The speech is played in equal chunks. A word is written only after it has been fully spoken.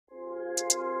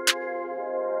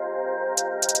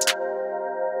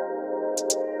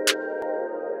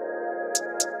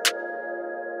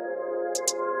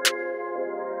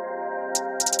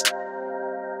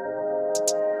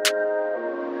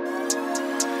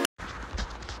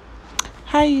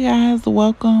Hi, you guys.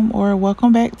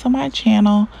 Welcome back to my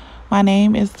channel. My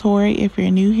name is Tori. If you're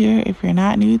new here, if you're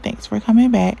not new, thanks for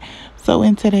coming back. So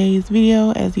in today's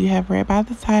video, as you have read by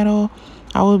the title,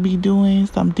 I will be doing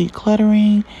some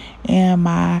decluttering in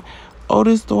my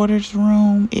oldest daughter's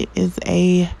room. It is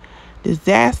a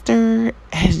disaster,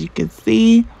 as you can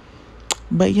see.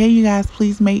 But yeah, you guys,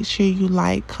 please make sure you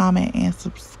like, comment, and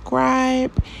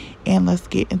subscribe. And let's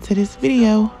get into this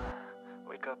video.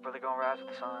 Wake up early, gonna rise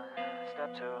with the sun.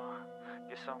 Step 2,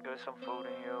 get some good, some food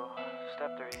in you.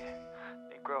 Step 3,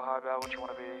 think real hard about what you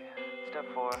wanna be. Step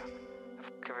 4,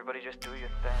 everybody just do your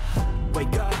thing.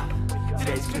 Wake up,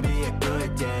 today's gonna be a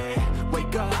good day.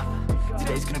 Wake up,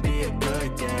 today's gonna be a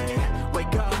good day.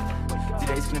 Wake up,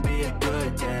 today's gonna be a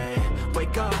good day.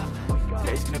 Wake up,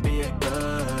 today's gonna be a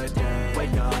good day.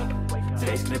 Wake up,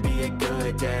 today's gonna be a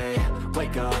good day.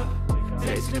 Wake up,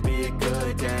 today's gonna be a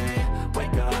good day.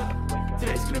 Wake up,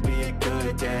 today's gonna be a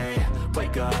good day.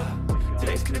 Wake up,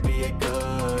 today's gonna be a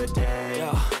good day.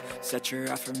 Yo, set your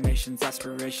affirmations,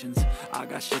 aspirations. I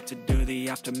got shit to do, the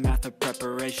aftermath of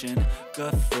preparation.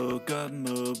 Good food, good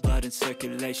mood, blood in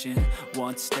circulation.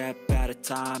 One step at a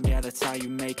time, yeah, that's how you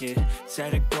make it.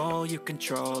 Set a goal you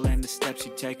control and the steps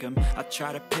you take them. I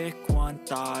try to pick one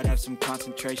thought, have some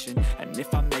concentration. And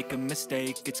if I make a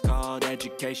mistake, it's called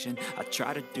education. I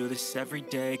try to do this every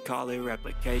day, call it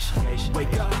replication.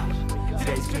 Wake up,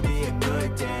 today's gonna be a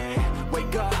good day.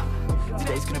 Wake up,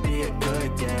 today's gonna be a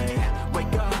good day.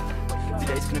 Wake up,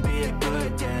 today's gonna be a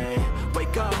good day.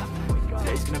 Wake up,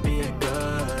 today's gonna be a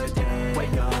good day.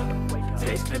 Wake up,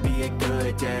 today's gonna be a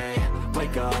good day.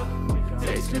 Wake up,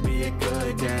 today's gonna be a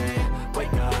good day.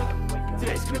 Wake up,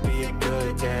 today's gonna be a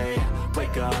good day.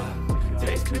 Wake up,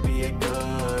 today's gonna be a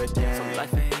good day. So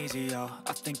life ain't easy, yo,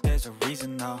 I think there's a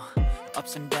reason though.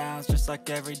 Ups and downs, just like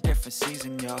every different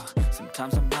season, yo.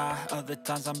 Sometimes I'm high, other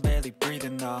times I'm barely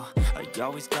breathing, though. I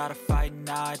always gotta fight and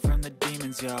hide from the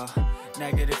demons, yo.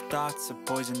 Negative thoughts are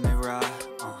poison, they rot.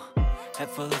 Head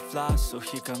full of flies, so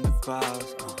here come the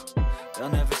clouds. They'll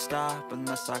never stop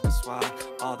unless I can swap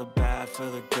all the bad for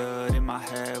the good in my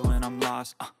head when I'm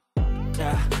lost.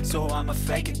 Yeah, so I'ma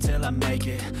fake it till I make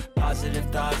it. Positive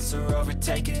thoughts are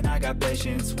overtaken, I got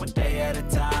patience. One day at a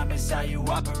time is how you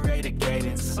operate a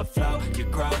cadence. A flow, you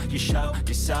grow, you show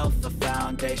yourself a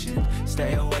foundation.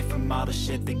 Stay away from all the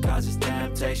shit that causes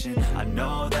temptation. I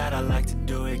know that I like to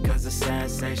do it cause it's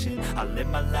sensation. I live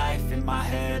my life in my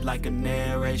head like a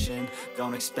narration.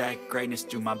 Don't expect greatness,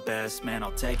 do my best, man,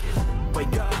 I'll take it.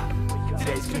 Wake up,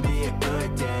 today's gonna be a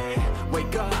good day.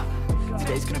 Wake up,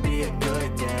 today's gonna be a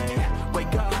good day.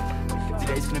 Wake up,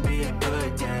 today's gonna be a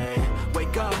good day.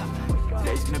 Wake up,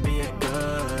 today's gonna be a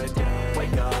good day.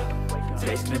 Wake up,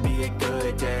 today's gonna be a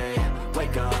good day.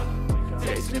 Wake up,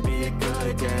 today's gonna be a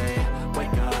good day.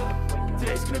 Wake up,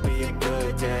 today's gonna be a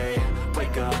good day.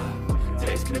 Wake up,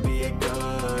 today's gonna be a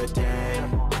good day.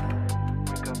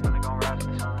 Wake up early, gonna rise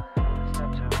with the sun. Step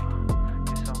 2,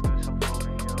 get some good, some food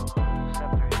in you. Step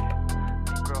 3,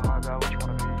 think real hard about what you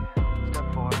wanna be. Step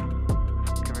 4,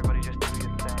 everybody just do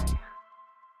your thing.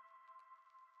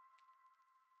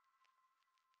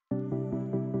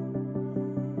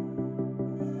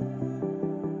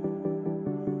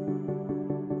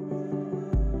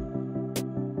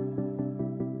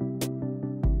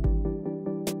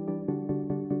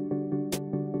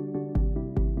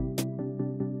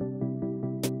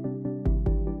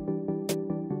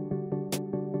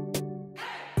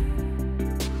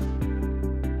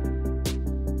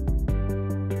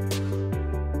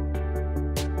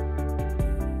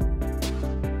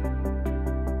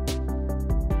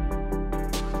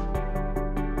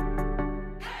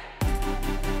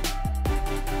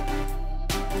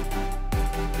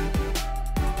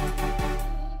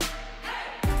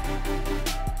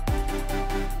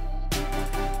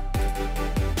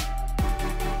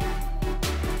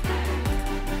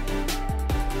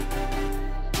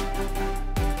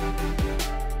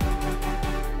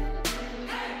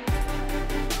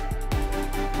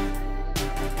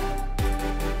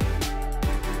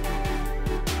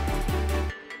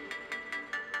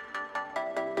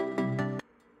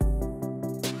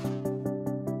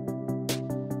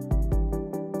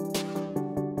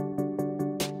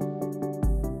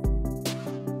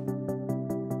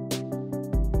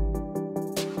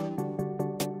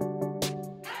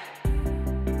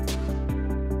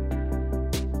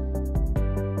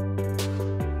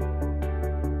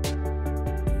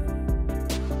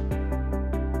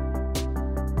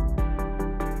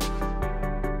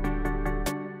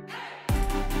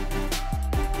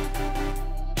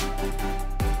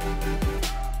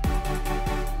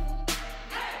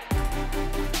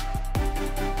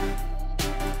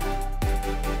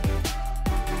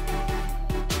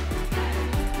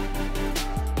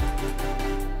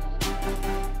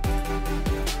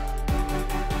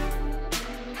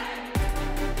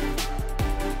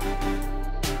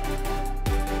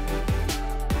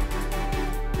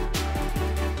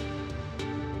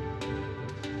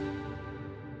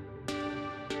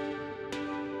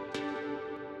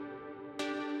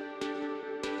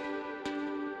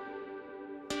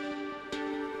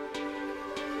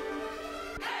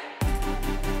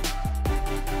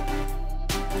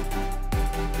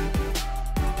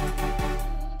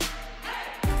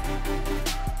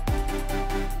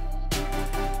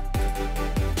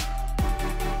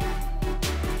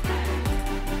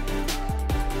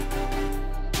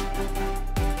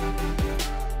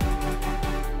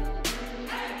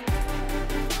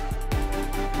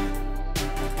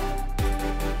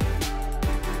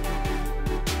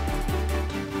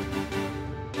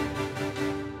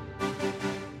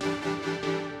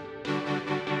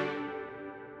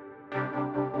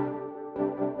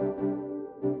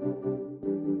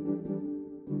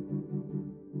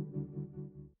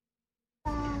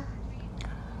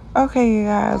 Okay, you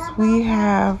guys, we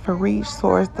have reached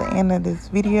towards the end of this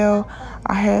video.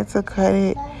 I had to cut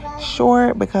it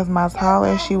short because my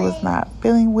toddler, she was not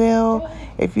feeling well.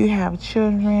 If you have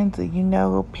children, do you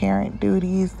know parent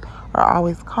duties are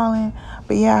always calling?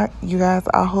 But yeah, you guys,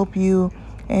 I hope you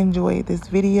enjoyed this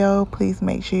video. Please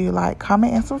make sure you like,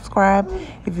 comment, and subscribe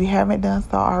if you haven't done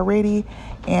so already.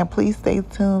 And please stay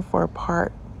tuned for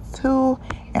part 2.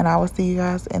 And I will see you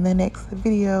guys in the next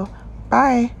video.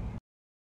 Bye.